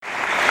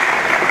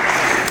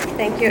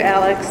Thank you,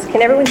 Alex.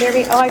 Can everyone hear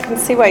me? Oh, I can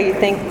see why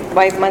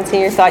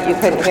Monsignor thought you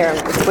couldn't hear him.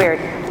 It's weird.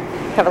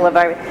 Have a little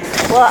virus.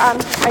 Well,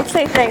 I'd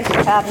say thanks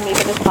for having me,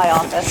 but it's my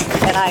office,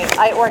 and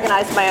I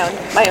organized my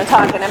own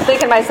talk, and I'm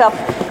thinking to myself,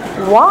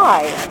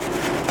 why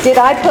did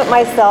I put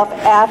myself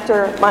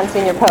after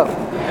Monsignor Pope?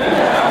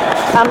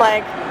 I'm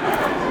like,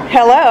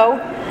 hello.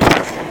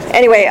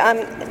 Anyway,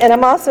 and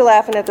I'm also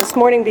laughing at this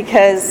morning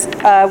because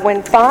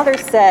when Father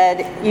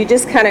said, you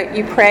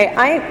pray,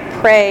 I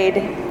prayed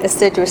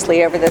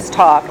assiduously over this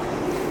talk,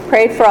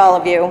 prayed for all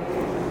of you,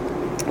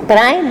 but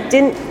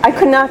I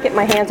could not get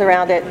my hands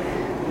around it,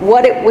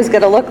 what it was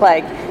going to look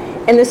like.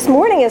 And this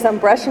morning as I'm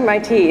brushing my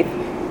teeth,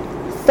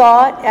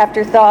 thought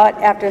after thought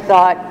after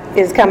thought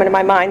is coming to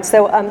my mind.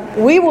 So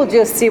we will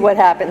just see what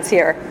happens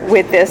here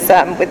with this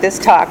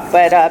talk.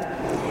 But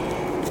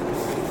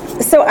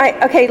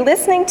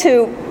listening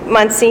to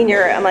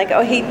Monsignor, I'm like,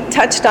 he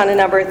touched on a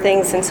number of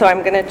things, and so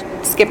I'm going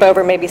to skip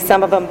over maybe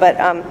some of them. But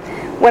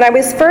when I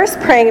was first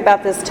praying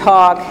about this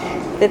talk,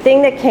 the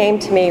thing that came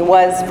to me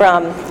was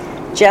from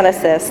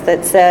Genesis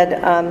that said,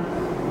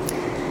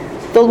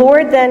 the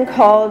Lord then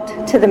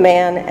called to the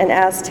man and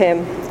asked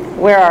him,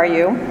 "Where are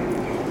you?"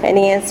 And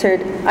he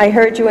answered, "I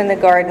heard you in the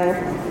garden,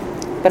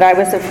 but I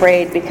was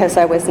afraid because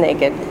I was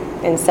naked,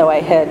 and so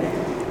I hid."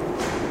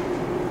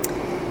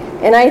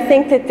 And I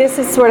think that this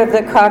is sort of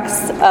the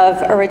crux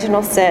of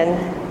original sin,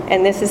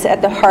 and this is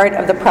at the heart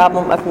of the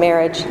problem of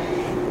marriage,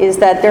 is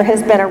that there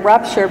has been a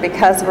rupture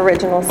because of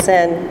original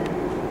sin.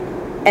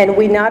 And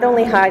we not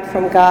only hide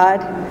from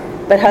God,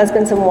 but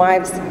husbands and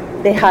wives,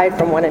 they hide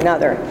from one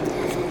another.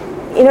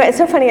 You know, it's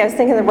so funny, I was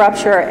thinking of the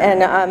rupture,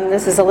 and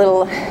this is a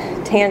little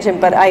tangent,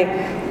 but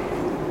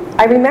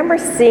I remember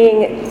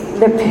seeing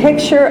the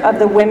picture of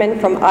the women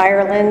from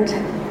Ireland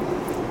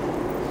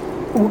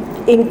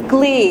in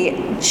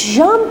glee,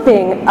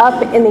 jumping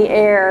up in the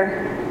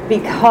air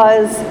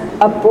because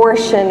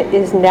abortion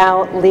is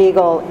now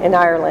legal in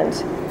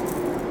Ireland.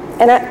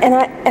 And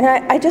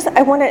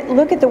I want to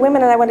look at the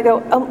women and I want to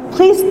go,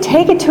 please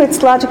take it to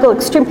its logical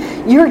extreme.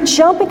 You're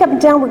jumping up and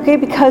down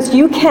because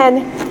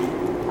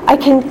I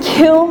can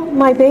kill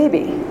my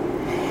baby.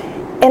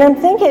 And I'm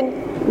thinking,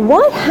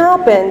 what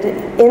happened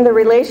in the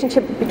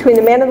relationship between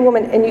the man and the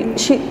woman? And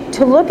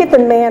to look at the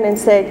man and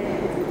say,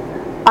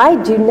 I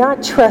do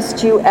not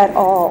trust you at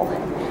all.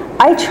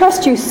 I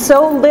trust you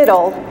so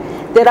little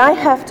that I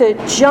have to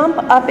jump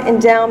up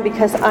and down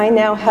because I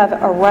now have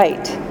a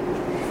right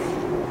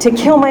to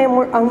kill my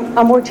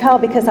unborn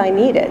child because I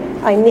need it.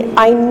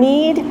 I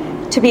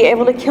need to be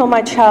able to kill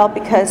my child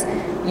because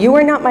you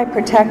are not my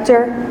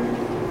protector,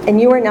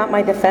 and you are not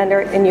my defender,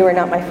 and you are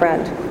not my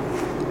friend.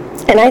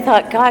 And I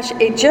thought, gosh,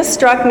 it just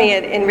struck me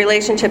in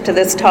relationship to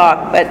this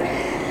talk. But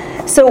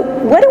so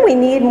what do we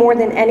need more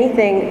than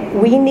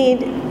anything? We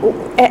need,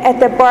 at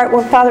the part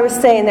when Father was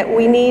saying that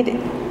we need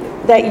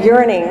that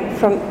yearning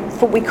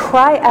we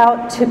cry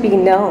out to be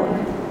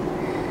known.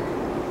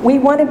 We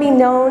want to be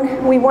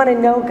known. We want to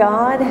know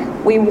God.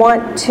 We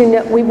want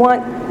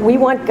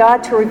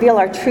God to reveal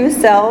our true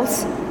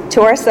selves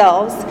to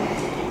ourselves.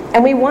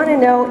 And we want to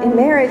know in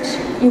marriage,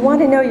 you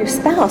want to know your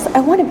spouse. I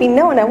want to be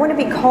known. I want to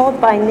be called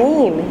by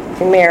name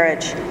in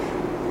marriage.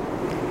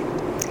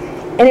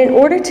 And in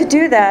order to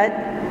do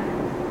that,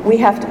 we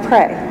have to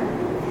pray.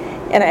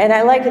 And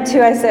I like it too.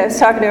 I was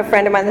talking to a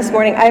friend of mine this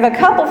morning. I have a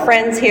couple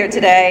friends here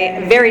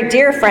today, very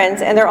dear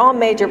friends, and they're all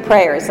major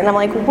prayers. And I'm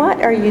like, what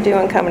are you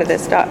doing coming to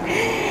this talk?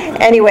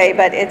 Anyway,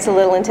 but it's a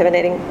little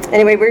intimidating.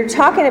 Anyway, we were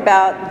talking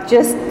about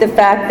just the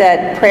fact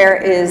that prayer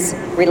is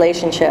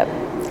relationship.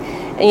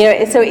 And you know,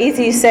 it's so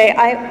easy to say,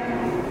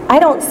 I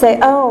don't say,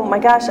 oh my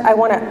gosh, I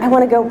want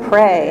to go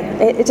pray.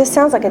 It just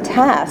sounds like a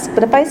task.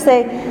 But if I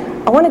say,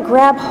 I want to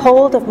grab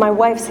hold of my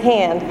wife's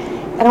hand,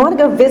 and I want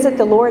to go visit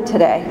the Lord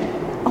today.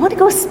 I want to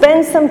go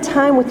spend some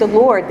time with the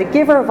Lord, the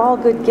giver of all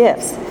good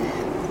gifts.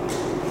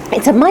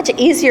 It's much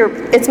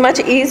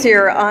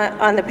easier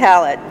on the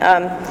palate.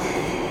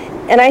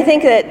 And I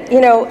think that,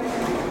 you know,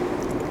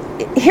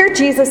 here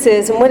Jesus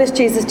is, and what does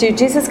Jesus do?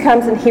 Jesus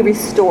comes and he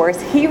restores.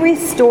 He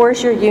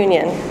restores your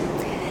union.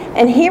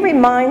 And he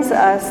reminds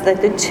us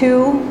that the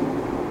two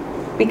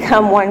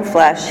become one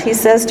flesh. He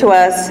says to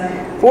us,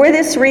 for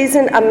this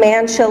reason a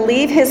man shall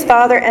leave his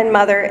father and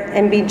mother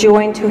and be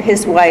joined to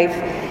his wife,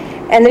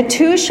 and the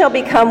two shall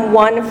become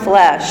one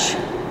flesh.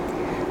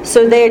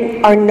 So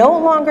they are no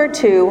longer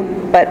two,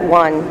 but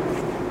one.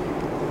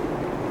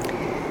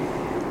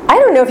 I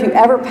don't know if you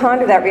ever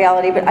ponder that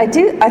reality, but I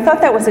thought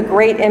that was a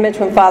great image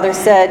when Father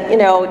said, you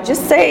know,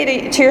 just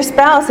say to your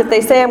spouse, if they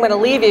say I'm going to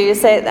leave you, you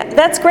say,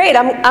 that's great,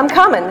 I'm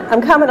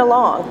coming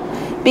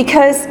along.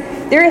 Because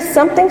there is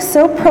something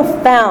so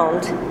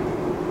profound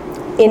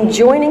in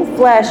joining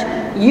flesh.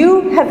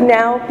 You have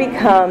now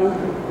become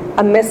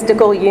a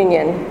mystical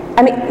union.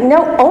 I mean,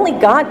 no, only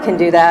God can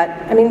do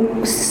that. I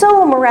mean,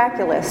 so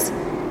miraculous.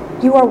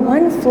 You are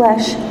one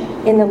flesh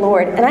in the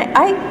Lord. And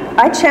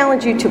I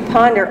challenge you to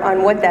ponder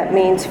on what that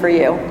means for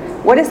you.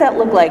 What does that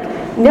look like?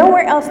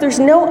 Nowhere else, there's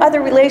no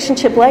other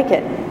relationship like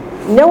it.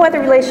 No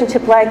other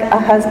relationship like a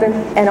husband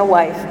and a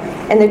wife.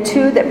 And the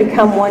two that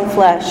become one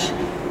flesh.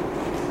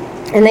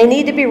 And they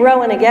need to be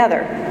rowing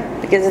together,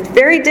 because it's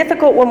very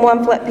difficult when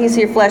one piece of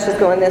your flesh is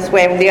going this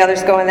way and the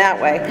other's going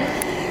that way.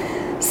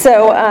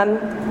 So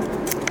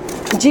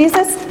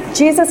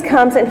Jesus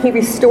comes and he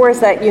restores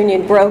that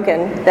union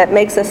broken that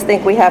makes us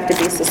think we have to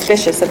be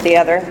suspicious of the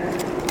other.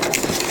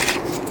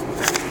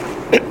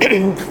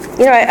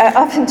 I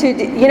often do,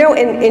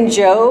 in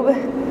Job,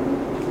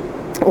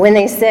 when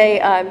they say,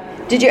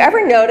 did you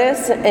ever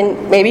notice,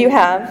 and maybe you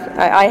have,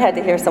 I had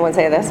to hear someone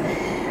say this,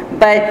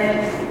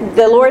 but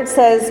the Lord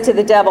says to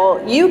the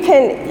devil, you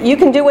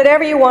can do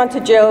whatever you want to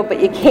Job, but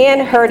you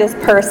can't hurt his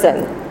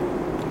person.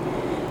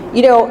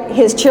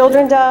 His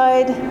children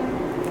died,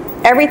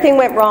 everything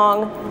went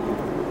wrong,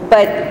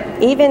 but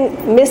even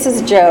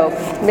Mrs.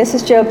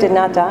 Job did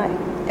not die.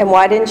 And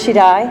why didn't she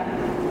die?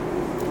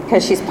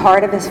 Because she's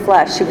part of his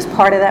flesh. She was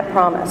part of that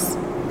promise.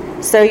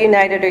 So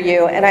united are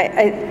you.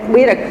 And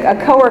we had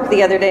a coworker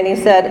the other day, and he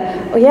said,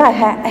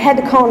 I had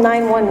to call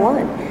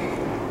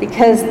 911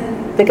 because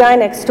the guy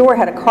next door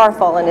had a car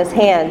fall in his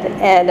hand.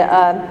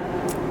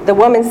 And the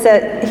woman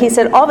said, he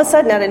said, all of a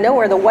sudden, out of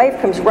nowhere, the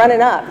wife comes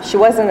running up. She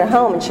wasn't at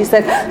home, and she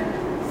said,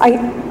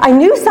 I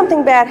knew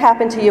something bad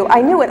happened to you.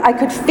 I knew it. I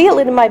could feel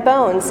it in my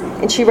bones.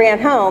 And she ran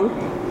home.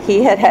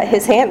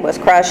 His hand was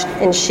crushed,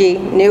 and she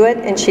knew it,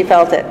 and she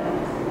felt it.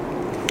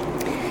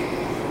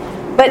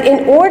 But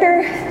in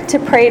order to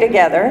pray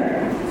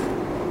together,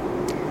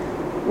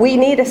 we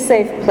need a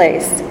safe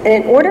place. And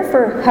in order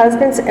for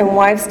husbands and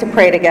wives to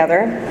pray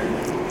together,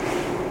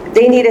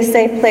 they need a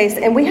safe place.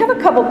 And we have a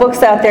couple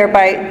books out there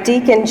by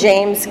Deacon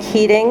James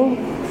Keating.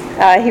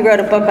 He wrote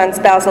a book on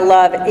spousal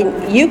love.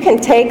 And you can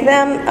take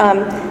them.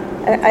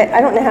 I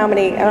don't know how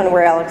many, I don't know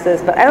where Alex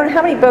is, but I don't know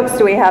how many books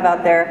do we have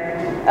out there.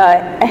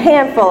 A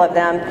handful of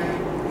them.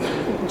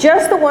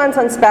 Just the ones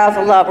on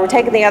spousal love. We're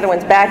taking the other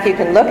ones back. You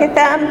can look at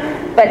them.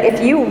 But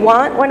if you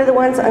want one of the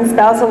ones on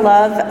spousal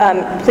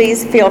love,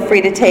 please feel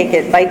free to take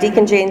it, by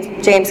Deacon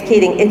James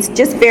Keating. It's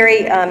just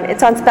very,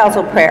 it's on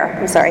spousal prayer.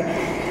 I'm sorry.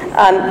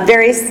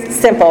 Very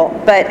simple.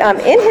 But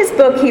in his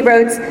book, he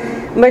wrote,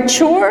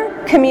 mature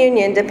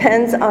communion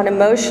depends on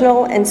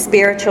emotional and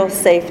spiritual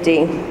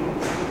safety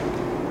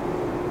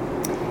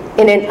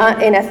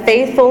in a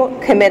faithful,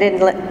 committed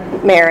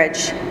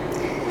marriage.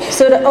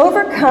 So to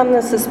overcome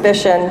the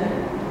suspicion,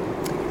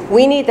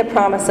 we need the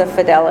promise of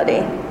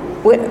fidelity.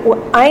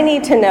 I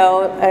need to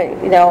know,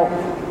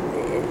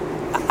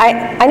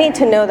 I need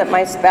to know that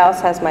my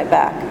spouse has my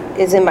back,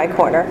 is in my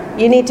corner.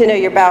 You need to know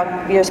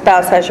your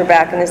spouse has your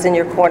back and is in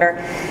your corner.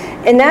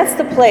 And that's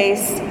the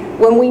place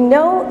when we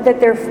know that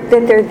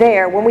they're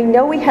there, when we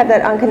know we have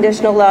that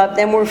unconditional love,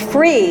 then we're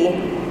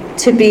free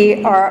to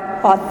be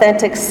our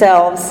authentic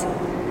selves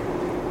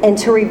and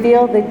to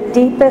reveal the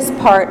deepest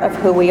part of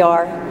who we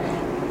are.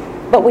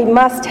 But we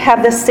must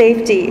have the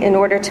safety in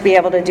order to be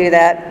able to do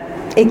that.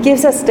 It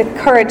gives us the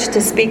courage to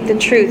speak the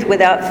truth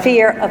without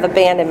fear of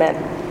abandonment.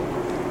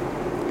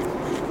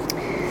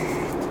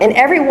 And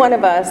every one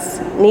of us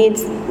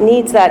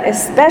needs that,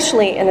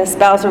 especially in a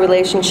spousal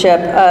relationship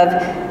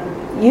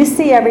of, you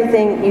see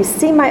everything, you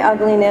see my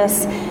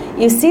ugliness,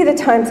 you see the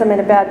times I'm in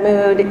a bad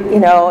mood,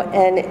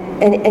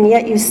 and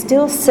yet you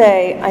still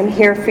say, I'm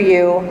here for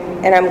you,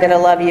 and I'm going to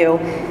love you.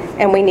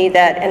 And we need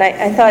that. And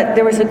I thought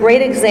there was a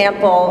great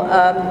example.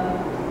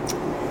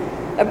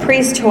 A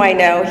priest who I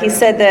know, he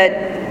said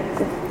that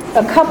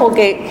a couple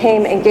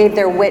came and gave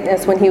their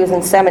witness when he was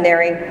in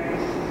seminary.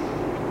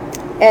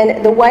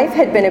 And the wife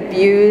had been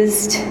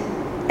abused,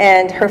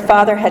 and her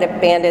father had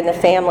abandoned the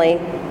family.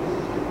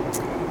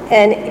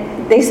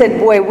 And they said,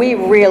 boy, we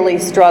really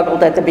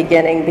struggled at the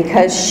beginning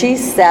because she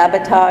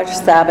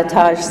sabotaged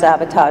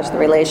the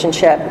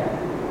relationship.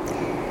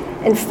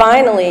 And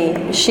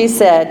finally, she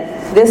said,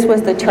 this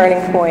was the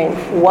turning point.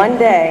 One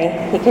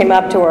day, he came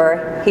up to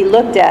her, he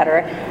looked at her,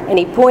 and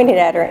he pointed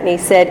at her, and he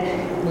said,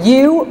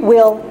 you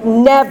will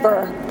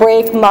never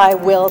break my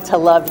will to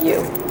love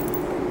you.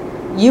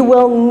 You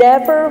will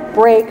never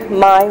break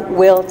my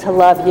will to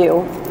love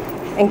you.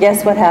 And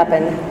guess what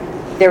happened?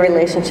 Their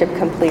relationship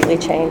completely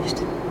changed.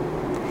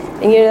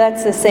 And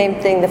that's the same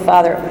thing the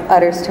Father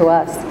utters to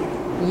us.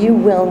 You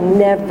will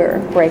never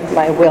break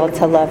my will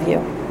to love you.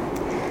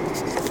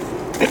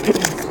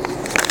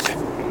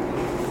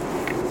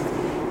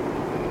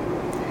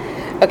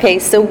 Okay,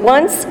 so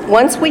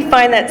once we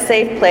find that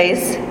safe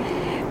place,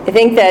 I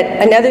think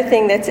that another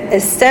thing that's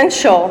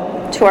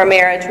essential to our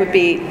marriage would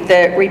be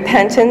the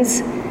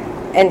repentance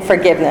and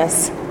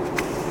forgiveness.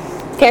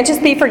 Can't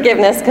just be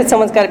forgiveness because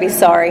someone's got to be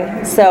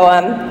sorry. So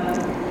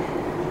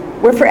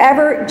we're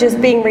forever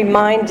just being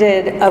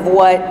reminded of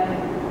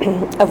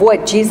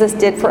what Jesus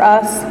did for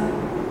us,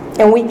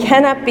 and we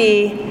cannot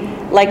be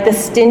like the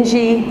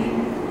stingy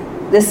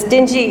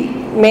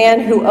man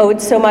who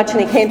owed so much, and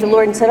he came to the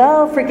Lord and said,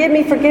 oh, forgive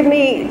me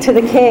to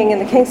the king. And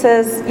the king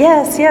says,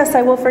 yes,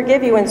 I will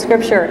forgive you in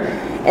Scripture.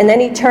 And then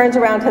he turns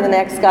around to the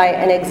next guy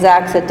and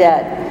exacts a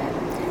debt.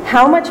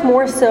 How much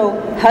more so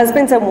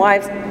husbands and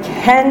wives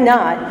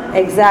cannot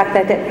exact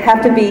that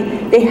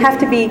debt. They have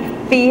to be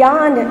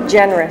beyond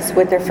generous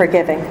with their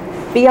forgiving.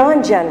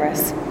 Beyond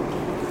generous.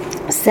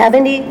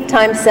 70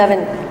 times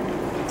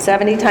 7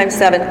 70 times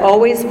 7,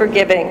 always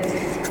forgiving,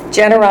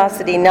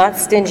 generosity, not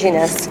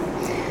stinginess.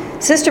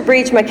 Sister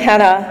Breach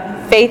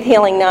McKenna, faith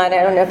healing nun,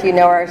 I don't know if you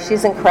know her,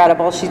 she's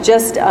incredible. She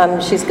just,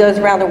 she goes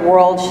around the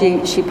world,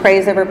 she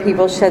prays over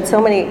people. She had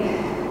so many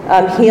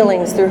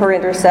healings through her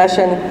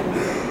intercession,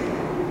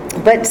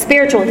 but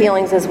spiritual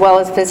healings as well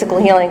as physical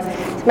healings.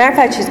 As a matter of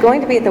fact, she's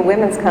going to be at the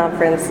Women's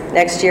Conference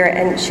next year,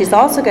 and she's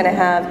also going to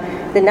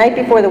have the night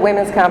before the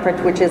Women's Conference,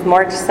 which is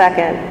March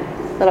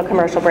 2nd, little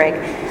commercial break,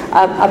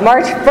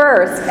 March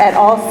 1st at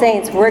All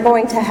Saints, we're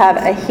going to have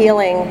a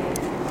healing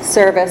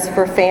service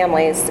for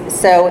families.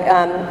 So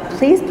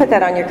please put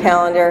that on your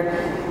calendar,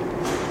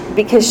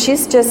 because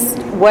she's just,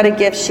 what a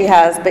gift she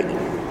has. But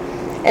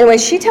anyway,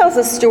 she tells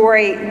a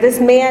story. This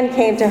man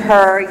came to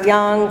her,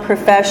 young,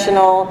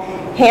 professional,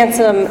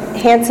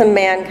 handsome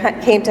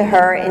man came to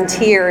her in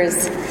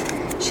tears.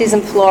 She's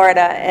in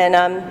Florida,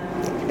 and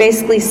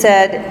basically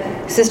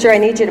said, "Sister, I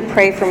need you to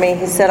pray for me."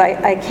 He said,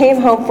 I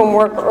came home from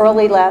work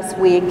early last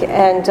week,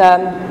 and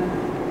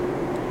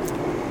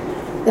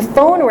the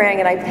phone rang,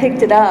 and I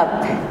picked it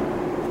up,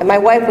 and my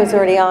wife was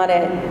already on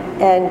it,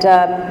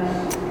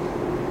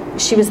 and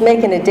she was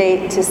making a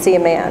date to see a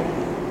man.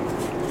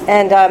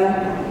 And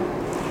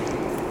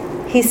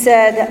he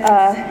said,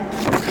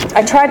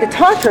 I tried to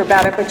talk to her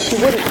about it, but she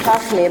wouldn't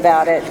talk to me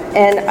about it,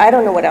 and I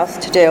don't know what else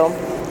to do.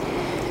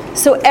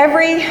 So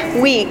every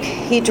week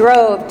he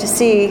drove to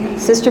see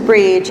Sister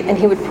Breach, and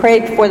he would pray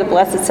before the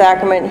Blessed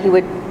Sacrament. He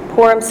would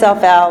pour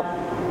himself out.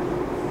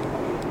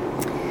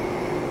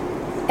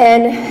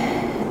 And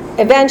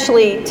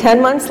eventually,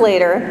 10 months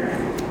later,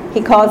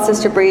 he called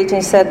Sister Breach and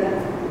he said,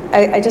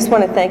 I just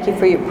want to thank you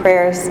for your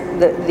prayers.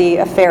 The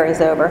affair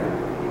is over.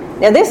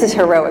 Now, this is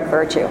heroic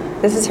virtue.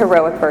 This is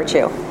heroic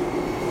virtue.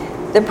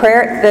 The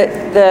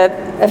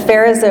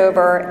affair is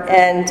over,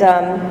 and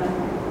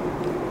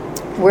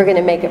we're going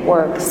to make it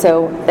work.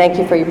 So thank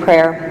you for your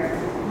prayer.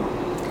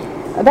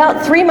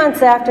 About 3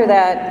 months after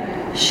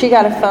that, she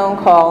got a phone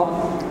call,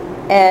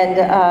 and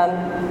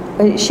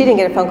she didn't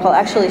get a phone call.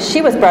 Actually,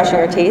 she was brushing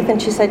her teeth, and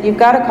she said, "You've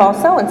got to call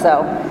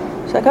so-and-so."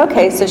 She's like,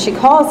 "Okay." So she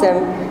calls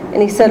him,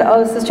 and he said,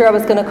 "Oh, sister, I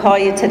was going to call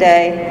you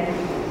today."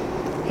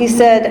 He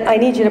said, "I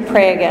need you to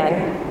pray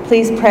again.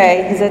 Please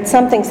pray." He said,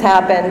 "Something's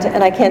happened,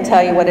 and I can't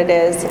tell you what it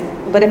is,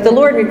 but if the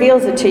Lord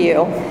reveals it to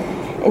you."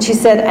 And she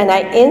said, and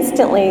I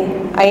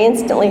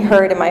instantly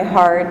heard in my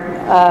heart,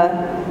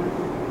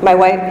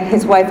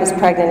 his wife is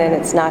pregnant, and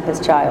it's not his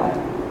child.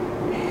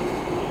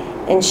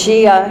 And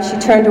she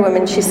turned to him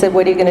and she said,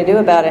 "What are you going to do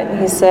about it?"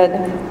 And he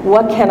said,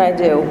 "What can I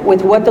do?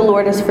 With what the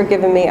Lord has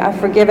forgiven me, I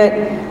forgive it,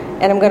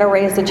 and I'm going to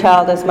raise the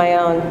child as my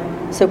own.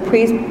 So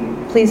please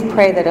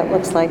pray that it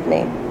looks like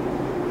me."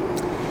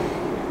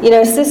 You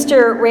know,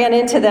 Sister ran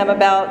into them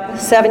about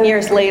 7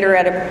 years later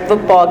at a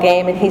football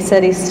game, and he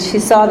said she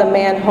saw the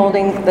man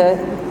holding the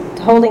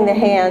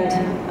hand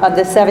of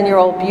the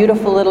 7-year-old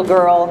beautiful little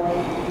girl,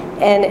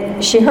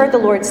 and she heard the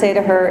Lord say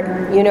to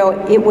her, "You know,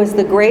 it was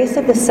the grace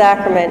of the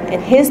sacrament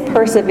and his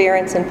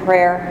perseverance in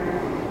prayer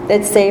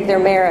that saved their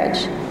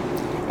marriage."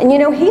 And you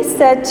know, he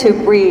said to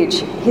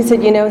Breach, he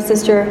said, "You know,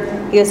 sister,"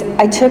 he goes,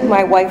 "I took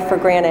my wife for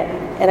granted,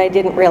 and I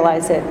didn't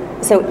realize it.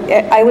 So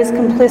I was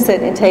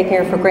complicit in taking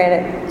her for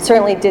granted.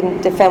 Certainly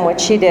didn't defend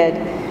what she did.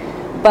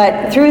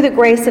 But through the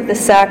grace of the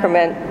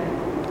sacrament,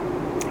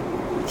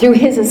 through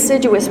his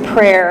assiduous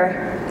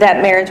prayer,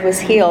 that marriage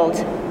was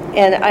healed."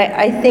 And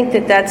I think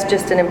that that's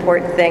just an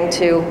important thing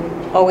to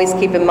always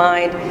keep in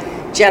mind.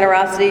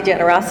 Generosity,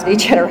 generosity,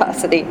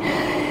 generosity.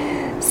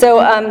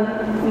 So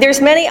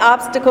there's many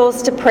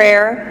obstacles to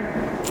prayer.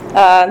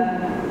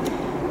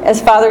 As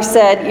Father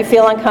said, you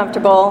feel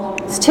uncomfortable.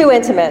 It's too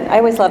intimate. I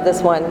always love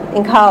this one.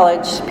 In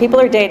college, people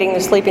are dating, they're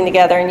sleeping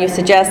together, and you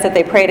suggest that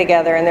they pray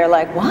together, and they're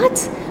like,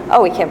 "What?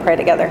 Oh, we can't pray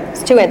together.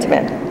 It's too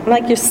intimate." I'm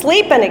like, "You're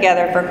sleeping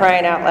together, for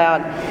crying out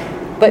loud."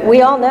 But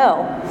we all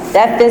know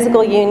that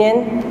physical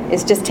union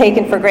is just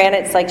taken for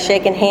granted. It's like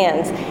shaking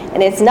hands.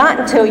 And it's not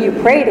until you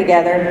pray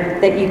together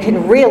that you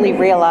can really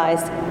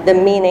realize the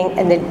meaning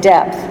and the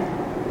depth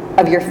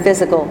of your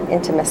physical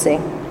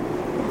intimacy.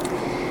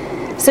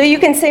 So you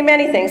can say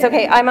many things.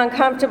 Okay, I'm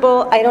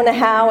uncomfortable. I don't know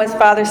how, as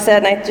Father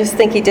said, and I just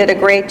think he did a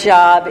great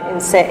job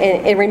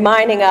in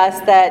reminding us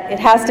that it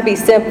has to be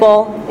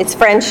simple. It's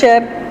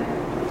friendship.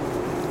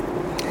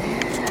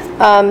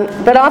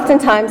 But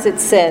oftentimes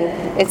it's sin.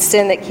 It's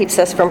sin that keeps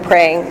us from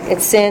praying.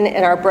 It's sin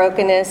in our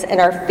brokenness and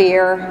our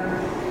fear.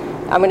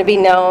 I'm going to be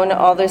known,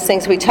 all those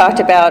things we talked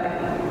about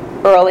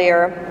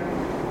earlier.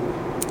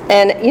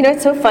 And you know,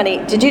 it's so funny.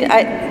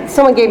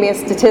 Someone gave me a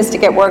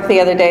statistic at work the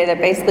other day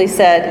that basically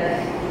said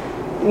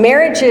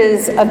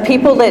marriages of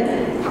people that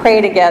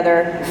pray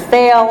together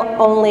fail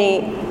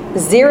only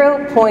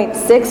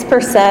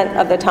 0.6%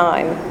 of the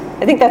time.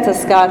 I think that's a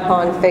Scott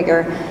Hahn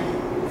figure.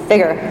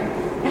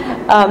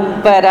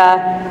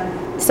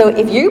 So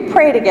if you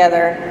pray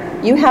together,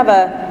 you have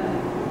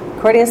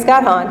according to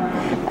Scott Hahn,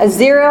 a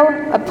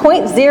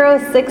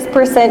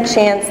 0.06%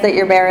 chance that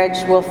your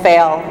marriage will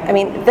fail. I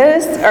mean,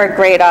 those are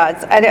great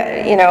odds.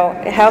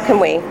 How can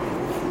we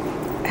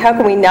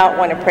not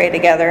want to pray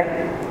together?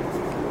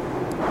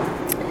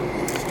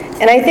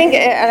 And I think,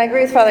 and I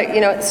agree with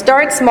Father,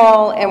 start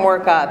small and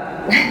work up.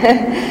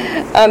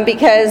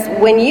 Because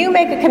when you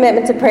make a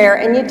commitment to prayer,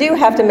 and you do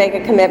have to make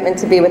a commitment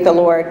to be with the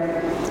Lord,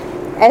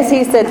 as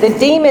he said, the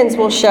demons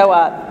will show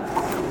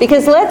up.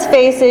 Because let's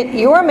face it,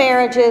 your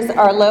marriages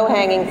are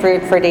low-hanging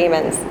fruit for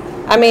demons.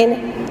 I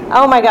mean,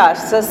 oh my gosh,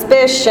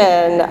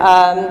 suspicion,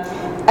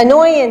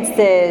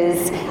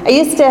 annoyances. I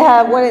used to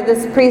have one of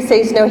this priest,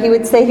 he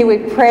would say he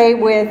would pray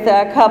with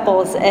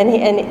couples, and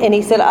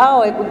he said,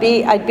 I'd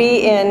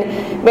be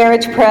in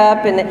marriage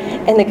prep,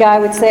 and the guy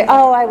would say,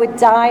 I would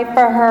die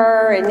for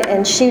her,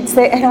 and she'd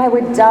say, and I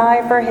would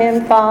die for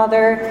him,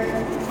 Father.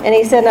 And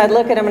he said, and I'd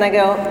look at him and I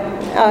go,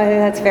 oh,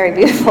 that's very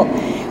beautiful.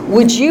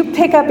 Would you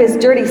pick up his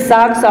dirty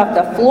socks off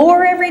the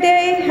floor every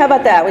day? How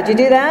about that? Would you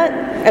do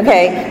that?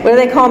 Okay. What do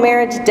they call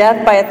marriage?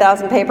 Death by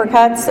 1,000 paper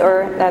cuts?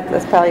 Or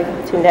that's probably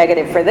too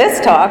negative for this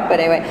talk, but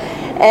anyway.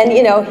 And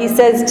he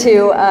says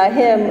to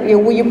him,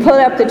 will you put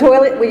up the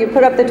toilet? Will you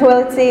put up the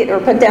toilet seat or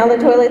put down the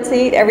toilet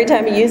seat every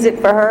time you use it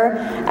for her?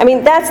 I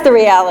mean, that's the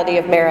reality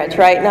of marriage,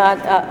 right? Not,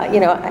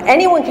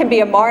 anyone can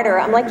be a martyr.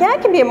 I'm like, yeah, I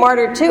can be a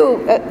martyr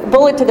too. A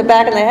bullet to the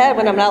back of the head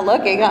when I'm not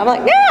looking. I'm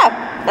like,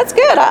 yeah, that's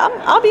good.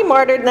 I'll be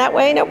martyred in that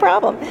way, no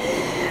problem.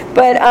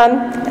 But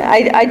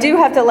I do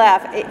have to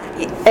laugh,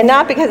 and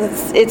not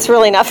because it's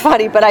really not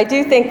funny, but I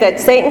do think that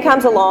Satan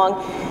comes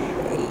along.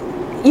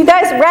 You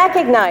guys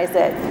recognize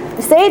it.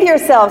 Say to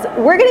yourselves,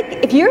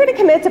 if you're going to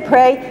commit to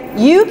pray,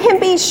 you can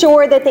be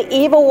sure that the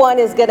evil one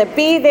is going to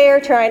be there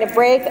trying to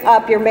break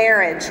up your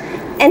marriage.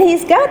 And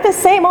he's got the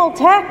same old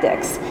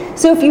tactics.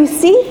 So if you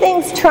see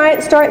things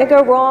starting to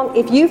go wrong,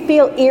 if you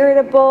feel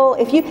irritable,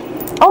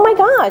 oh my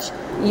gosh,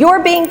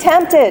 you're being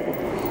tempted.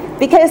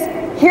 Because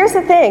here's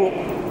the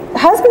thing,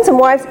 husbands and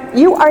wives,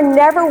 you are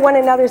never one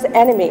another's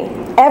enemy,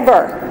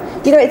 ever.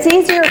 It's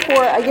easier for,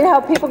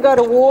 how people go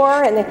to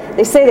war and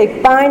they say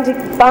they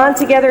bond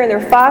together in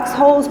their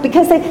foxholes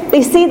because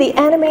they see the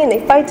enemy and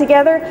they fight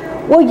together.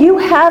 Well, you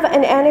have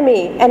an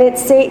enemy, and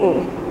it's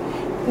Satan.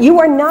 You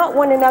are not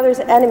one another's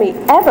enemy,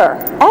 ever,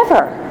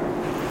 ever.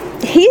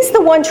 He's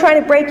the one trying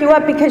to break you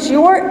up because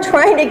you're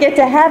trying to get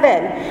to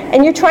heaven,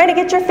 and you're trying to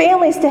get your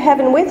families to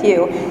heaven with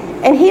you.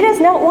 And he does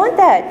not want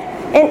that.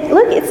 And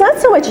look, it's not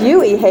so much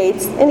you he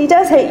hates, and he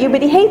does hate you,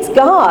 but he hates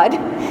God.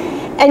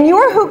 And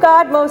you're who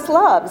God most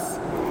loves.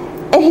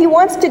 And he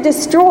wants to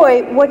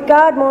destroy what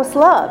God most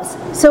loves.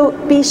 So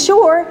be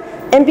sure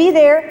and be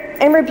there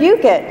and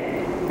rebuke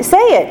it. Say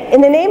it.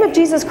 In the name of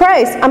Jesus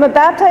Christ, I'm a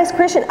baptized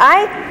Christian.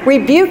 I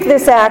rebuke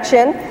this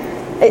action.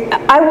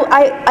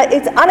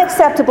 It's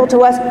unacceptable to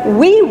us.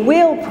 We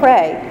will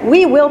pray.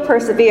 We will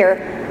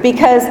persevere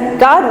because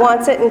God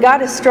wants it, and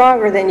God is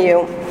stronger than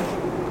you.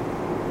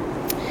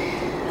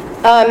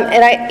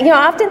 And I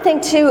often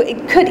think too,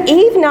 could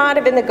Eve not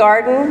have in the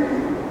garden?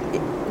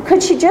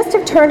 Could she just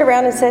have turned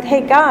around and said,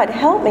 hey, God,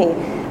 help me?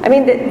 I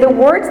mean, the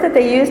words that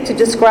they used to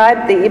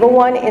describe the evil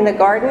one in the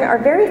garden are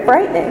very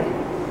frightening.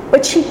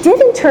 But she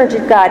didn't turn to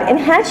God. And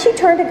had she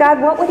turned to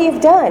God, what would he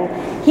have done?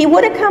 He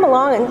would have come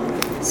along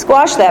and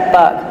squashed that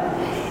bug.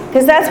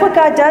 Because that's what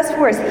God does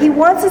for us. He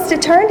wants us to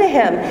turn to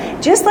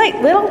him. Just like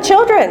little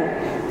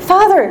children.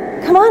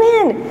 Father, come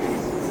on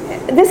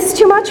in. This is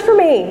too much for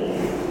me.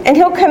 And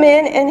he'll come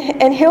in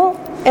and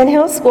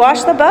he'll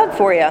squash the bug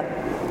for you.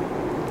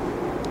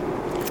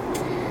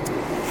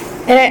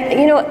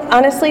 And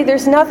honestly,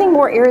 there's nothing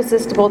more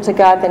irresistible to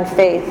God than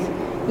faith.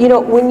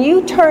 When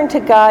you turn to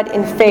God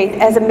in faith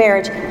as a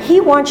marriage, he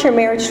wants your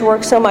marriage to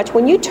work so much.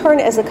 When you turn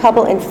as a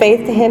couple in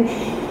faith to him,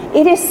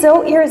 it is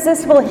so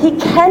irresistible. He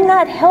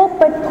cannot help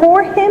but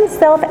pour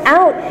himself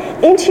out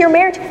into your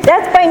marriage.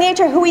 That's by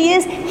nature who he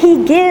is.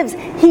 He gives.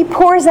 He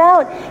pours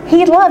out.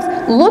 He loves.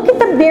 Look at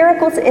the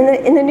miracles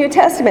in the New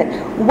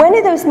Testament. When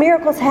are those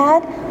miracles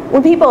had?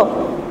 When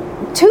people...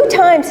 2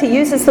 times he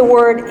uses the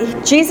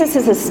word, Jesus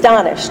is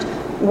astonished.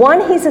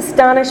 One, he's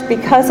astonished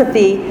because of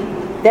the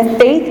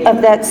faith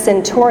of that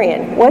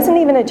centurion. Wasn't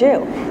even a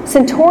Jew.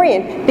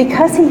 Centurion,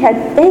 because he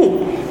had faith.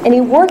 And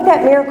he worked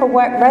that miracle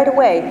right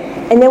away.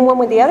 And then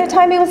when the other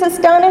time he was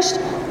astonished?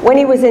 When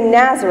he was in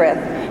Nazareth.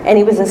 And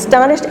he was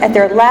astonished at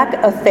their lack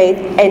of faith.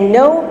 And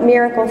no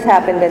miracles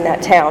happened in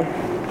that town.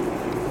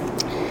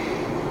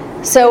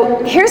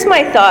 So here's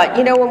my thought.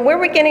 When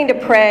we're beginning to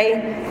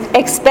pray,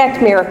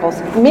 expect miracles.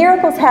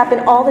 Miracles happen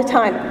all the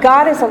time.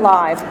 God is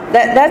alive.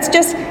 That's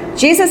just,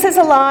 Jesus is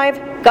alive,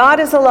 God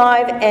is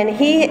alive, and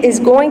he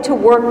is going to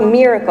work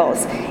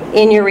miracles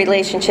in your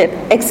relationship.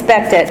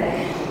 Expect it.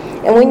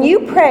 And when you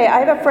pray, I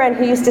have a friend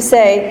who used to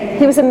say,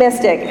 he was a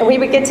mystic, and we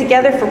would get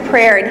together for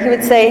prayer, and he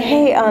would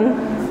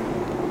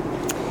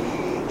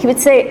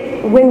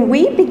say, when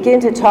we begin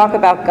to talk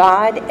about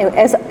God,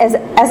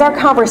 as our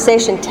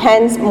conversation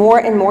tends more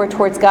and more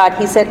towards God,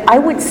 he said, I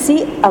would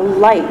see a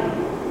light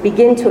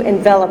begin to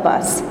envelop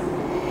us,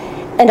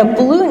 and a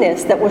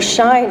blueness that will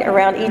shine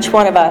around each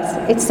one of us.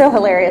 It's so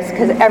hilarious,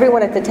 because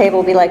everyone at the table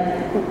will be like,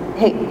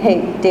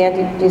 hey,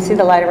 Dan, do you see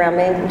the light around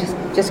me? I'm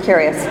just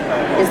curious.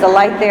 Is the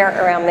light there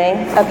around me?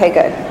 Okay,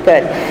 good.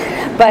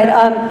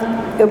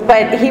 But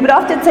but he would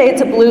often say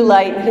it's a blue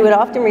light, and he would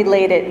often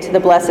relate it to the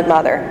Blessed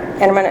Mother.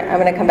 And I'm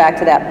going to come back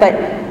to that. But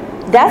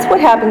that's what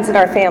happens in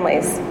our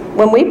families.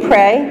 When we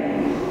pray,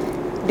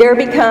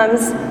 there's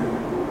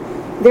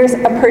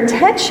a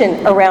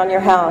protection around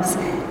your house.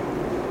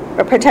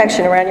 A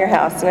protection around your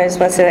house. And I just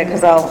want to say that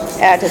because I'll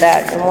add to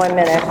that in 1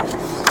 minute.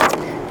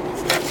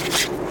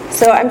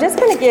 So I'm just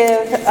going to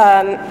give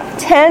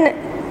 10,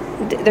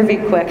 they'll be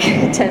quick,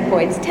 10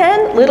 points.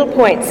 10 little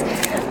points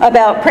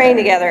about praying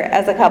together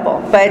as a couple.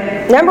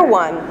 But number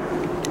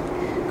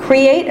 1,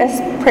 create a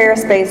prayer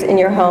space in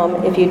your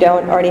home if you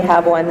don't already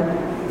have one.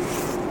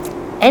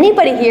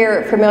 Anybody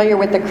here familiar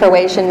with the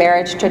Croatian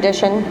marriage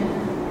tradition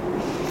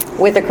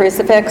with the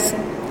crucifix?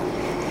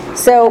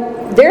 So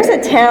there's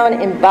a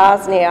town in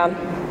Bosnia,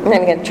 I'm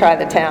not going to try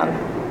the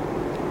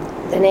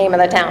name of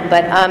the town,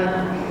 but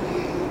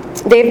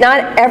they've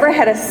not ever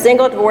had a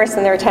single divorce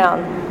in their town.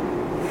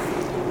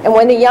 And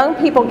when the young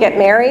people get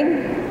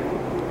married,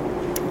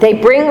 they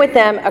bring with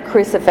them a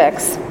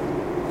crucifix.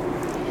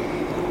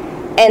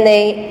 And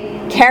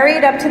they carry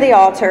it up to the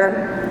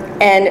altar,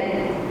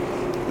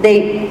 and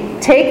they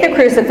take the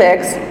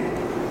crucifix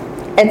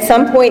at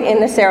some point in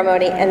the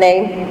ceremony, and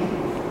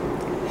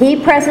he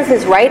presses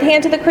his right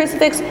hand to the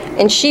crucifix,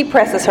 and she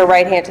presses her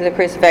right hand to the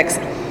crucifix.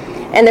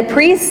 And the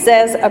priest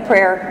says a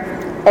prayer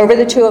over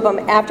the two of them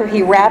after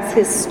he wraps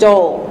his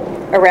stole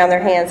around their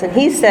hands. And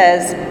he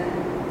says,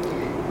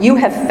 "You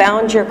have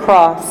found your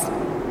cross,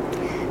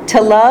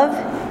 to love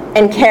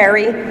and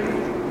carry,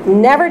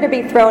 never to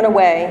be thrown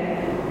away,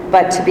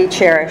 but to be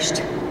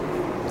cherished."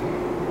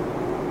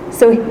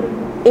 So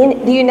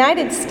in the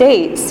United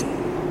States,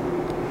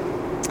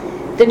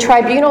 the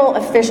tribunal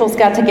officials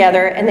got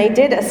together and they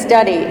did a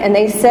study, and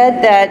they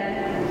said that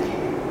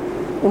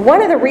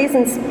one of the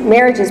reasons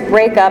marriages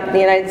break up in the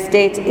United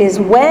States is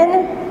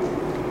when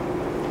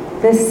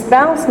the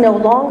spouse no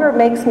longer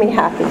makes me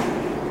happy.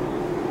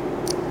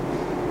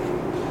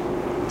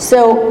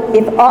 So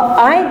if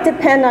I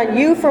depend on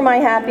you for my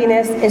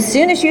happiness, as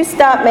soon as you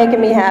stop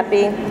making me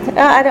happy,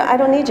 I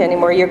don't need you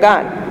anymore, you're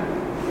gone.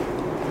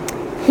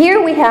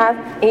 Here we have,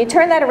 and you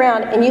turn that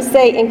around and you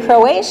say in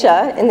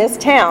Croatia, in this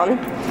town,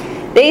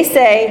 they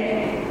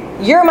say,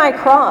 "You're my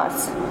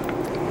cross."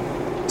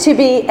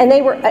 And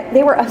they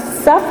were a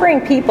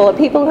suffering people, a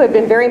people who had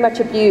been very much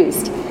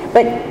abused.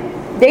 But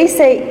they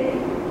say,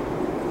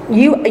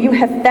 you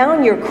have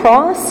found your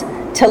cross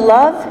to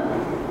love,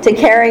 to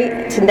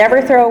carry, to never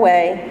throw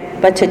away,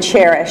 but to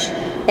cherish.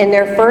 And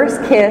their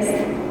first kiss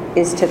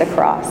is to the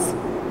cross.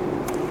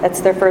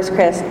 That's their first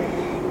kiss.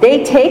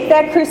 They take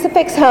that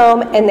crucifix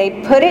home and they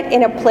put it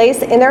in a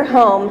place in their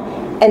home,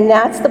 and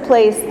that's the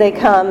place they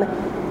come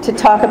to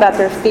talk about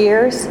their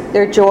fears,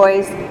 their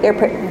joys.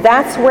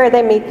 That's where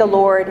they meet the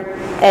Lord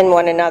and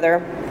one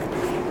another.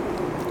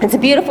 It's a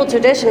beautiful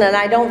tradition, and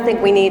I don't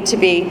think we need to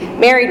be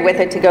married with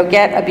it to go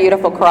get a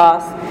beautiful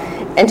cross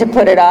and to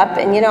put it up.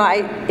 And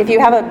if you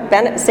have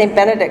a St.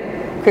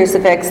 Benedict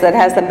crucifix that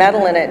has the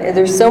metal in it,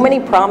 there's so many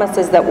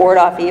promises that ward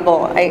off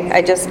evil.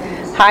 I just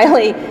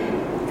highly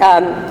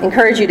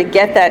encourage you to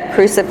get that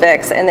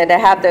crucifix and then to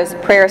have those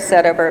prayers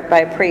said over it by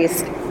a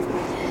priest.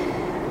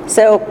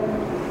 So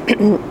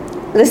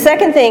the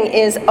second thing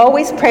is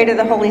always pray to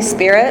the Holy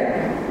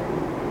Spirit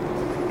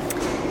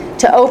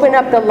to open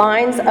up the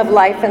lines of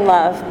life and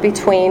love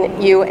between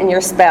you and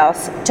your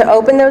spouse, to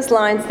open those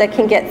lines that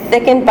can get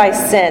thickened by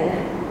sin.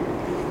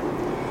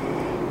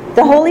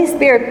 The Holy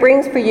Spirit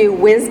brings for you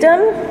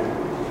wisdom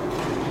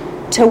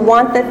to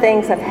want the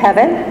things of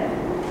heaven.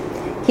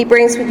 He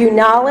brings for you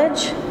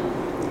knowledge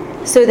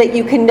so that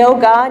you can know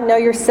God, know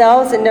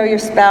yourselves, and know your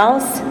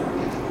spouse.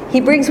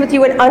 He brings with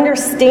you an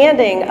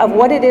understanding of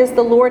what it is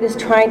the Lord is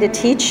trying to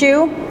teach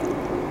you.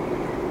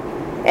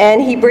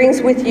 And He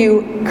brings with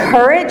you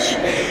courage,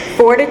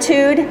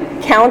 fortitude,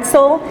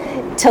 counsel,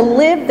 to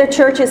live the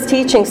church's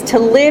teachings, to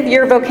live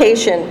your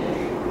vocation.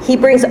 He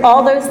brings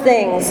all those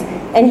things,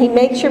 and He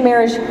makes your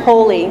marriage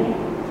holy.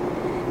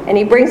 And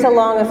He brings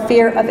along a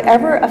fear of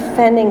ever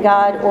offending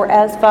God, or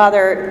as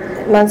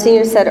Father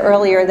Monsignor said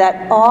earlier,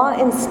 that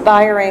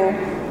awe-inspiring,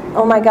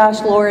 "Oh my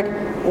gosh, Lord,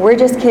 we're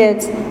just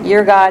kids,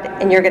 you're God,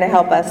 and you're going to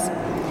help us."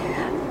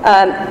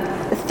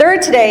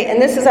 Third today,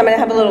 and I'm going to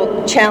have a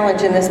little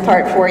challenge in this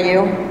part for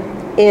you,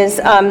 is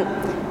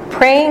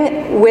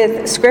praying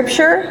with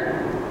Scripture,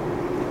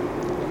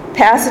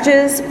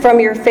 passages from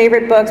your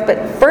favorite books, but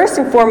first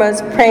and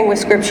foremost, praying with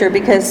Scripture,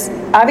 because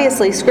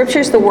obviously Scripture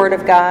is the Word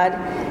of God,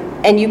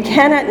 and you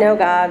cannot know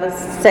God.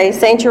 Let's say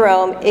St.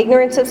 Jerome,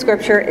 ignorance of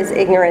Scripture is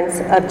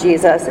ignorance of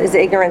Jesus, is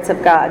ignorance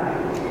of God.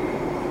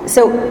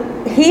 So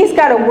He's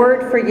got a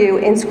word for you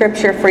in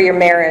Scripture for your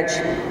marriage.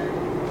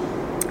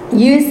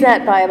 Use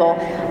that Bible.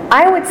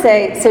 I would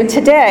say, so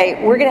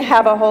today we're going to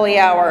have a holy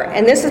hour,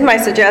 and this is my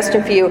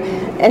suggestion for you,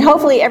 and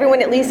hopefully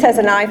everyone at least has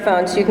an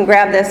iPhone so you can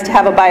grab this to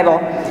have a Bible.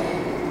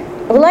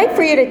 I would like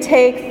for you to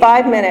take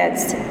 5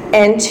 minutes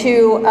and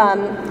to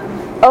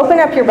open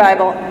up your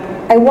Bible.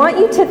 I want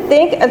you to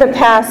think of the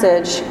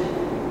passage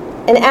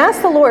and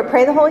ask the Lord,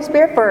 pray the Holy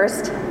Spirit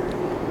first,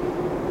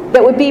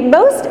 that would be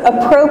most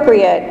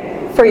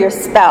appropriate for your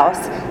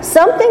spouse.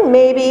 Something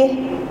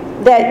maybe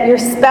that your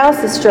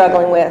spouse is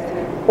struggling with,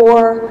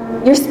 or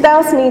your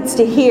spouse needs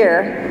to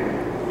hear,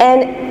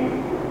 and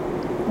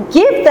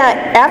give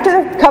that, after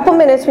a couple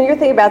minutes when you're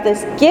thinking about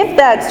this, give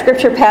that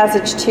scripture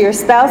passage to your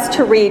spouse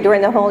to read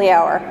during the holy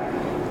hour.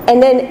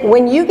 And then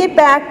when you get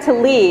back to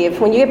leave,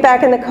 when you get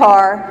back in the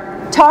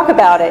car, talk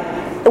about it.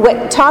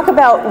 Talk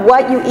about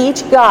what you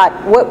each got,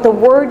 what the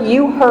word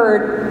you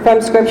heard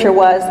from scripture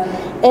was.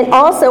 And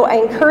also, I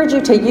encourage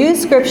you to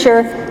use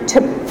scripture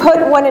to put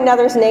one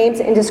another's names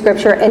into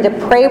scripture and to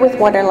pray with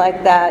one another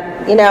like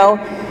that, you know.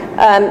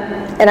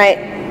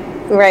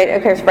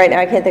 Right now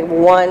I can't think of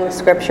one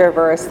scripture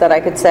verse that I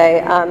could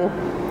say.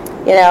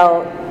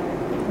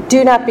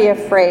 Do not be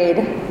afraid.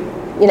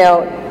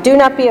 Do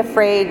not be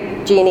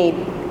afraid,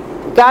 Jeannie.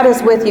 God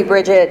is with you,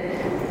 Bridget.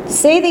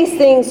 Say these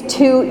things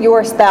to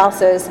your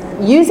spouses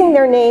using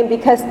their name,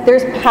 because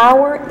there's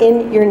power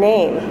in your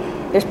name.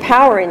 There's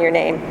power in your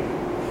name.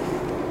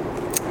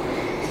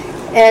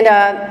 And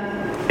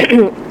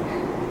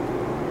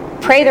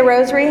pray the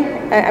rosary.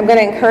 I'm going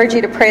to encourage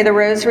you to pray the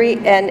rosary,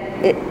 and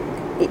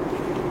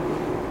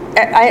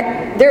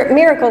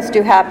miracles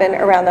do happen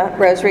around the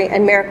rosary,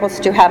 and miracles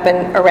do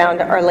happen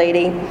around Our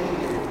Lady.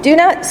 Do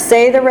not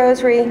say the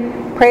rosary,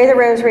 pray the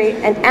rosary,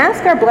 and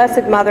ask our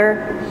Blessed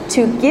Mother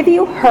to give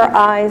you her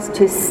eyes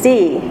to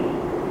see.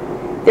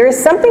 There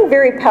is something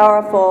very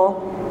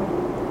powerful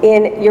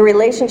in your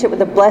relationship with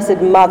the Blessed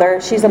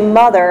Mother. She's a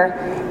mother,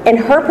 and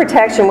her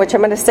protection, which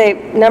I'm going to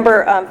say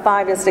number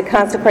 5 is to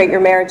consecrate your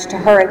marriage to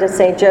her and to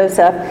St.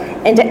 Joseph,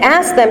 and to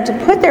ask them to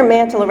put their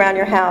mantle around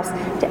your house,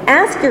 to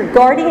ask your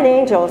guardian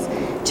angels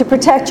to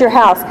protect your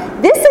house.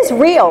 This is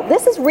real.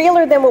 This is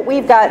realer than what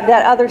we've got,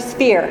 that other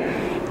sphere.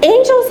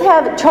 Angels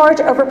have charge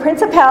over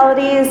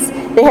principalities.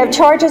 They have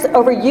charges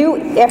over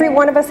you. Every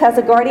one of us has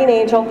a guardian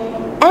angel.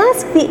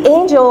 Ask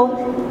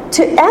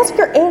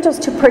your angels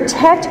to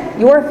protect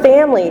your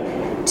family,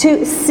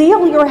 to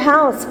seal your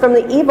house from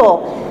the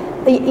evil.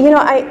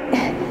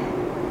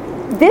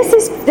 This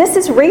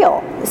is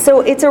real.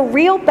 So it's a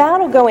real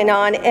battle going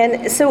on,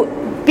 and so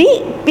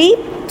be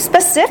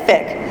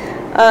specific.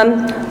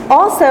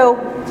 Also,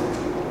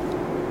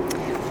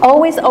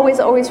 always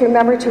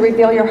remember to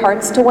reveal your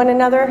hearts to one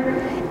another.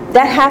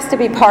 That has to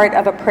be part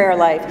of a prayer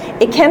life.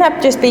 It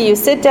cannot just be you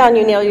sit down,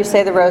 you kneel, you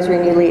say the rosary,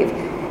 and you leave.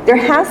 There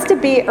has to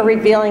be a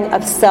revealing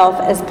of self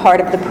as part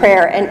of the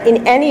prayer, and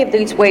in any of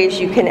these ways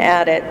you can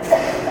add it.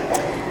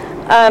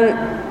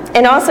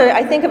 And also,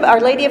 I think of Our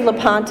Lady of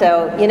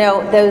Lepanto.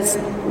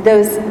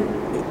 Those.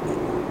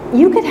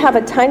 You could have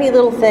a tiny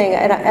little thing,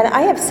 and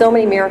I have so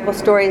many miracle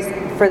stories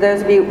for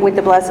those of you with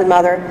the Blessed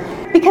Mother,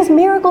 because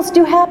miracles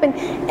do happen.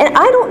 And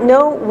I don't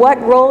know what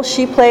role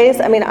she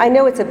plays. I mean, I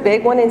know it's a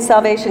big one in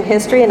salvation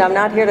history, and I'm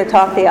not here to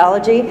talk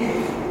theology,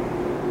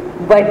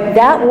 but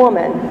that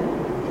woman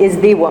is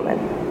the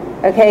woman.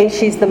 Okay,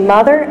 she's the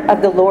mother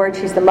of the Lord,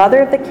 she's the mother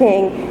of the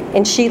King,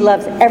 and she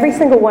loves every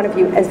single one of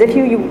you as if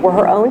you were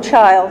her own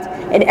child,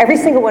 and every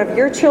single one of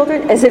your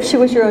children as if she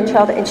was your own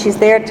child, and she's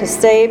there to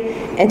save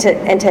and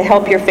to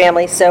help your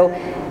family. So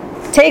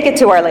take it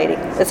to Our Lady,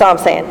 that's all I'm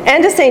saying.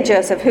 And to St.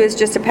 Joseph, who is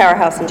just a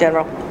powerhouse in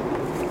general.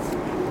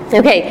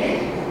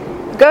 Okay,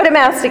 go to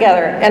Mass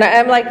together. And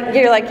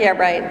you're like, yeah,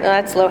 right,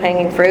 that's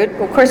low-hanging fruit.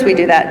 Of course we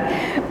do that.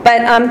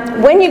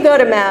 But when you go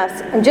to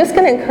Mass, I'm just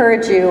going to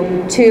encourage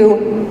you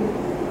to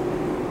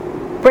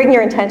bring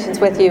your intentions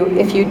with you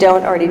if you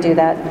don't already do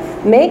that.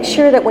 Make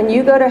sure that when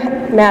you go to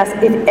Mass,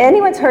 if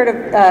anyone's heard of,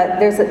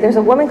 there's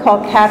a woman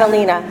called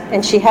Catalina,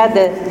 and she had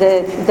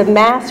the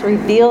Mass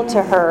revealed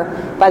to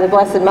her by the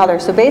Blessed Mother.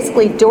 So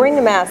basically, during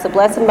the Mass, the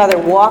Blessed Mother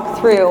walked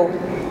through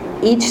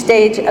each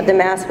stage of the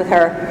Mass with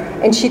her.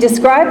 And she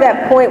described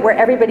that point where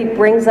everybody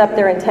brings up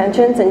their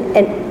intentions, and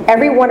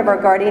every one of our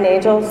guardian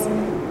angels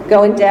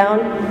going down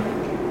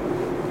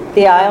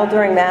the aisle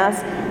during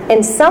Mass.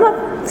 And some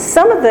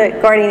of the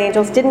guardian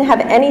angels didn't have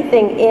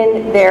anything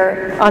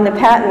on the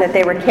paten that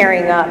they were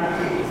carrying up.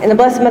 And the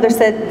Blessed Mother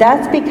said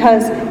that's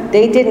because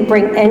they didn't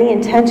bring any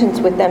intentions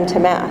with them to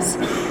Mass.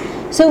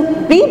 So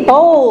be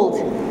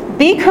bold,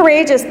 be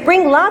courageous,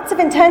 bring lots of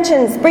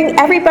intentions, bring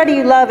everybody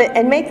you love it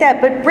and make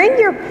that, but bring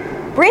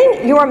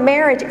your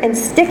marriage and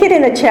stick it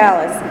in a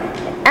chalice.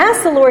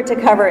 Ask the Lord to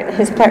cover it in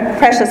His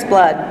precious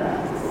blood.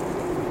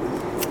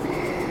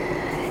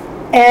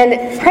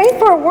 And pray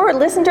for a word.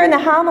 Listen during the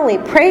homily.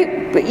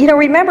 Pray,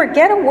 remember,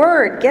 get a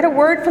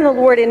word from the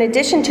Lord in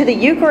addition to the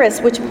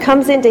Eucharist, which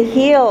comes in to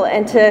heal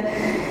and the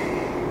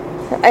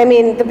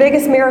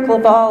biggest miracle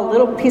of all, a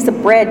little piece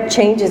of bread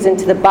changes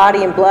into the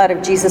body and blood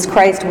of Jesus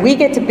Christ. We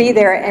get to be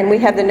there, and we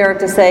have the nerve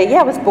to say,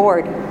 yeah, I was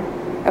bored.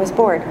 I'm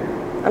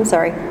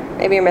sorry.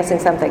 Maybe you're missing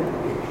something.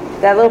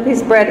 That little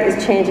piece of bread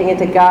is changing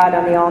into God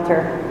on the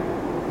altar.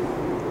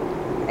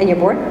 And you're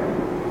bored?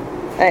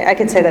 I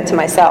could say that to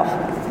myself.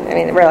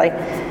 Really.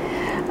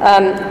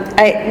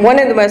 One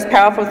of the most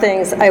powerful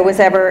things I was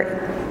ever,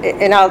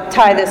 and I'll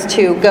tie this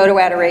to go to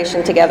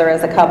adoration together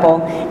as a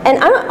couple. And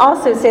I'll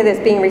also say this,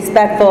 being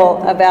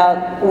respectful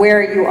about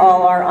where you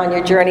all are on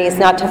your journeys,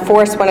 not to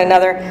force one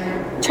another.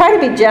 Try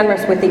to be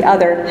generous with the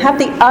other. Have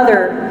the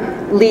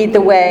other lead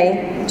the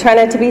way. Try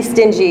not to be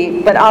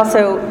stingy, but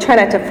also try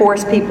not to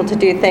force people to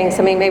do things.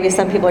 I mean, maybe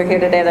some people are here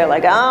today, they're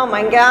like, oh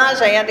my gosh,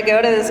 I had to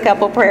go to this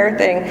couple prayer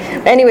thing.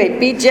 Anyway,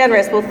 be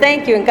generous. Well,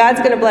 thank you, and God's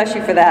going to bless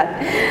you for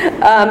that.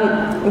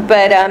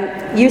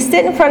 But you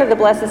sit in front of the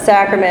Blessed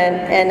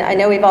Sacrament, and I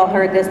know we've all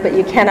heard this, but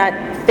you cannot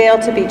fail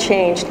to be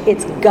changed.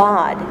 It's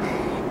God.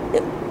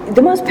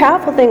 The most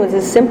powerful thing was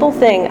a simple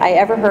thing I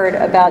ever heard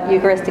about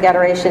Eucharistic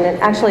adoration, and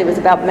actually it was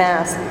about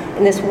Mass.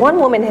 And this one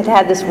woman had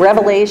had this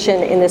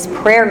revelation in this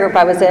prayer group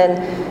I was in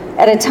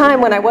at a time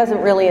when I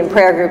wasn't really in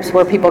prayer groups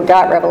where people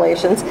got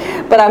revelations.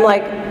 But I'm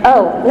like,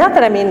 oh, not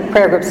that I'm in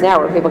prayer groups now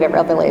where people get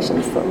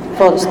revelations,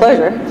 full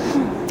disclosure.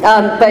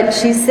 But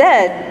she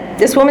said,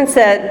 this woman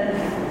said,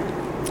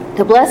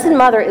 the Blessed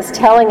Mother is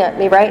telling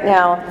me right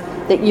now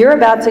that you're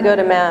about to go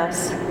to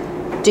Mass.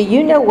 Do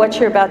you know what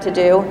you're about to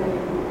do?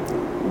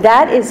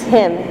 That is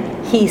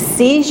Him. He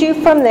sees you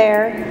from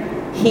there,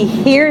 He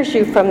hears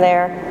you from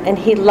there, and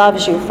He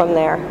loves you from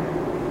there.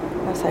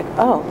 I was like,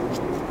 oh,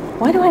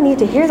 why do I need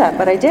to hear that?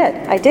 But I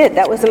did.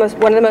 That was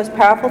one of the most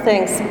powerful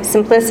things.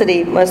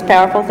 Simplicity, most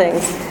powerful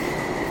things.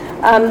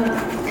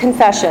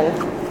 Confession.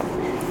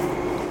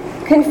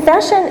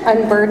 Confession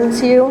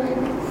unburdens you,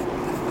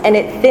 and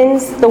it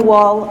thins the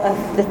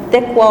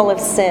thick wall of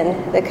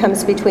sin that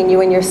comes between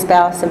you and your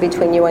spouse and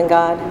between you and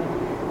God.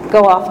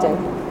 Go often.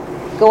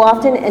 Go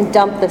often and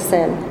dump the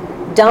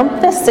sin.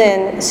 Dump the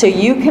sin so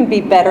you can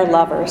be better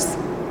lovers.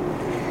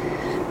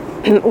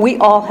 We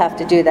all have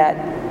to do that.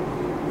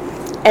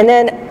 And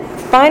then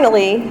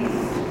finally,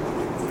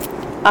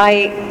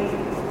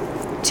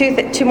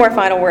 two more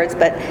final words,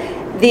 but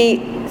the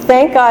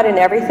thank God in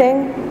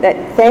everything, that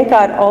thank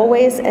God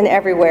always and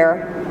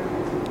everywhere,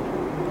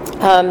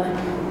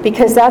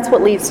 because that's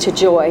what leads to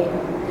joy.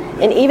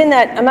 And even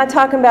that, I'm not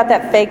talking about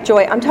that fake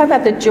joy, I'm talking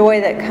about the joy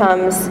that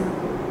comes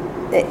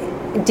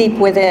deep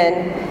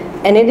within,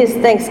 and it is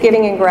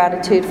thanksgiving and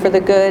gratitude for the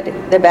good,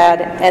 the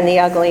bad, and the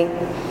ugly.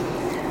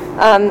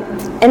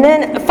 And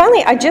then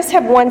finally, I just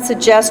have one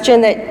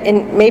suggestion that,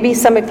 and maybe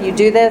some of you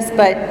do this,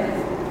 but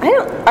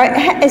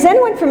is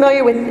anyone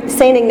familiar with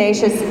St.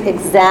 Ignatius'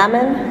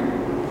 Examen?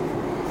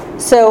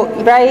 So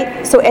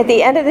at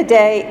the end of the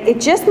day,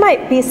 it just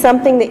might be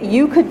something that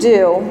you could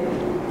do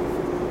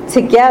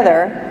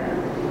together.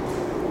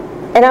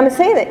 And I'm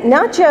saying that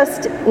not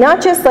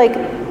just like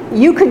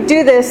you could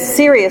do this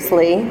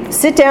seriously,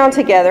 sit down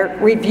together,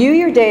 review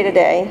your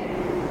day-to-day,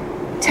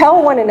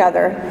 tell one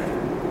another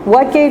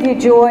what gave you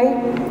joy,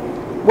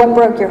 what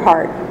broke your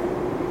heart.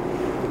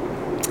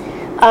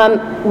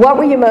 What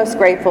were you most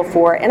grateful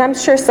for? And I'm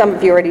sure some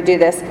of you already do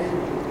this.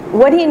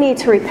 What do you need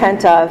to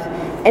repent of?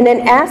 And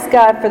then ask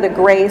God for the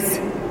grace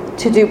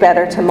to do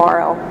better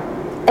tomorrow.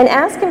 And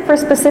ask Him for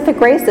specific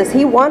graces.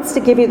 He wants to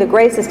give you the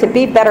graces to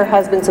be better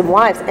husbands and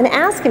wives. And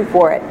ask Him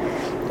for it.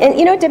 And,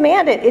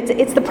 demand it.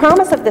 It's the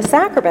promise of the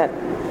sacrament.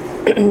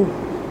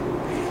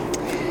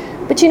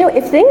 But,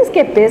 if things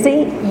get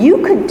busy,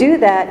 you could do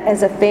that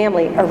as a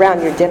family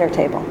around your dinner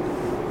table.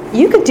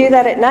 You could do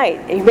that at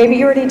night. Maybe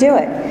you already do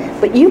it.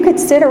 But you could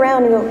sit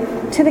around and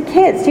go to the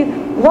kids.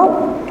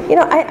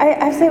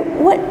 I say,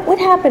 what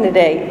happened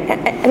today?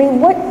 I mean,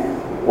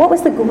 what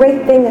was the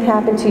great thing that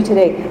happened to you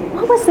today?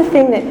 What was the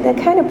thing that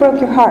kind of broke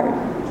your heart?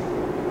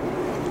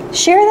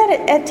 Share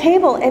that at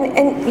table,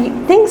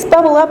 and things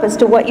bubble up as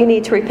to what you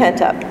need to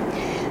repent of.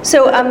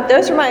 So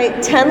those are my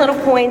 10 little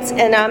points,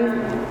 and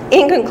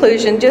in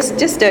conclusion,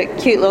 just a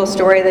cute little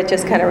story that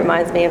just kind of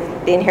reminds me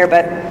of being here.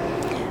 But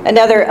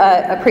another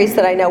a priest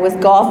that I know was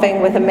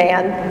golfing with a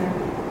man,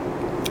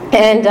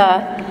 and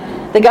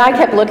the guy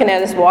kept looking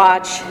at his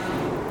watch,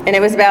 and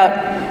it was about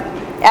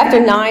after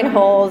 9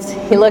 holes,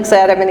 he looks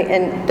at him,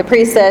 and the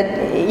priest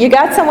said, "You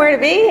got somewhere to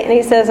be?" And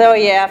he says, "Oh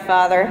yeah,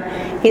 Father."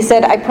 He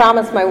said, "I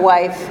promised my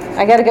wife.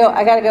 I gotta go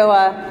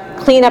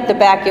clean up the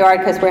backyard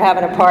because we're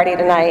having a party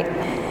tonight."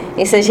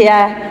 He says,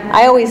 "Yeah,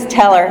 I always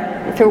tell her,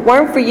 if it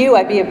weren't for you,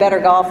 I'd be a better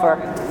golfer."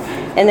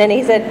 And then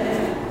he said,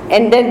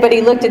 but he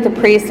looked at the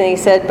priest and he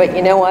said, "But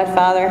you know what,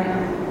 Father?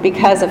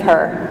 Because of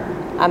her,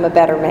 I'm a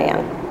better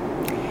man."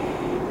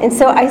 And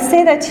so I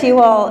say that to you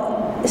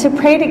all, to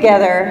pray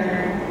together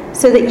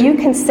so that you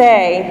can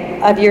say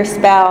of your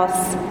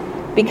spouse,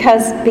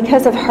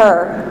 because of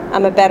her,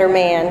 I'm a better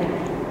man,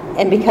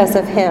 and because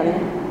of him,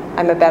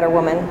 I'm a better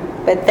woman.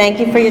 But thank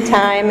you for your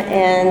time,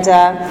 and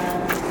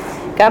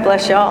God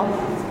bless you all.